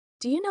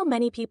Do you know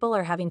many people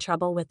are having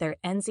trouble with their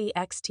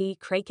NZXT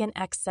Kraken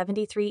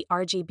X73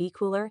 RGB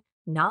cooler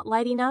not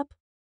lighting up?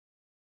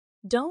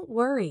 Don't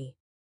worry.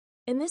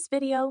 In this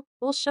video,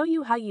 we'll show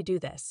you how you do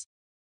this.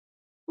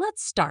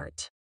 Let's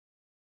start.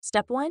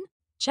 Step 1.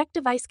 Check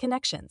device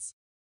connections.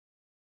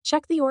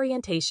 Check the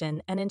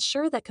orientation and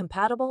ensure that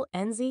compatible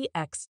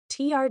NZXT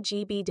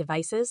RGB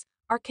devices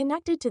are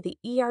connected to the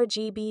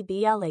RGB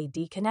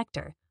LED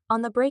connector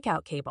on the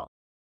breakout cable.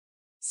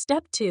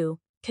 Step 2.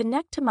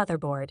 Connect to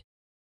motherboard.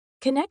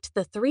 Connect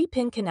the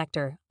 3-pin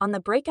connector on the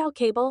breakout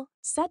cable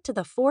set to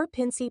the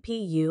 4-pin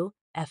CPU,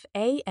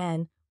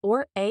 FAN,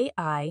 or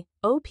AIOP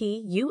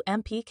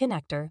UMP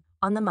connector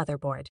on the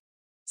motherboard.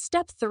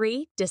 Step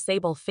 3.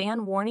 Disable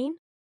fan warning.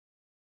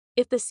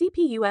 If the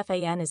CPU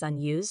FAN is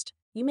unused,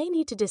 you may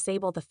need to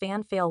disable the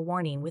fan fail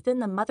warning within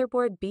the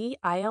motherboard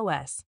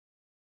BIOS.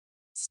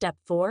 Step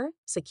 4.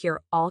 Secure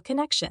all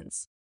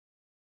connections.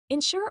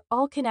 Ensure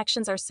all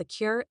connections are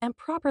secure and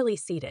properly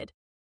seated.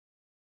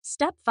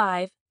 Step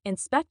 5.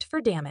 Inspect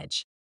for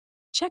damage.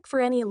 Check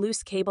for any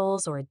loose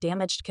cables or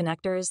damaged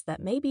connectors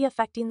that may be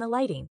affecting the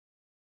lighting.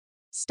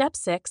 Step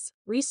 6.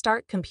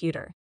 Restart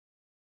computer.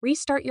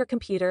 Restart your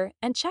computer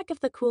and check if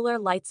the cooler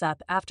lights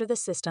up after the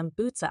system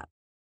boots up.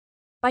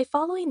 By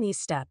following these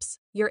steps,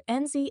 your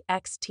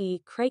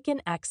NZXT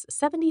Kraken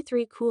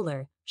X73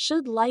 cooler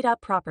should light up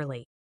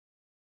properly.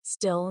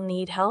 Still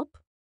need help?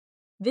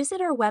 Visit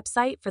our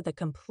website for the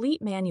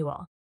complete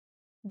manual.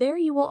 There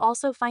you will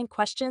also find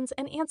questions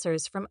and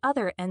answers from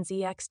other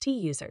NZXT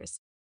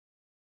users.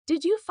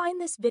 Did you find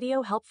this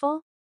video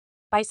helpful?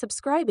 By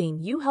subscribing,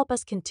 you help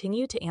us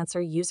continue to answer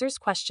users'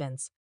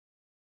 questions.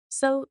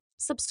 So,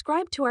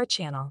 subscribe to our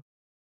channel.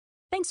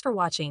 Thanks for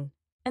watching,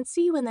 and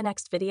see you in the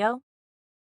next video.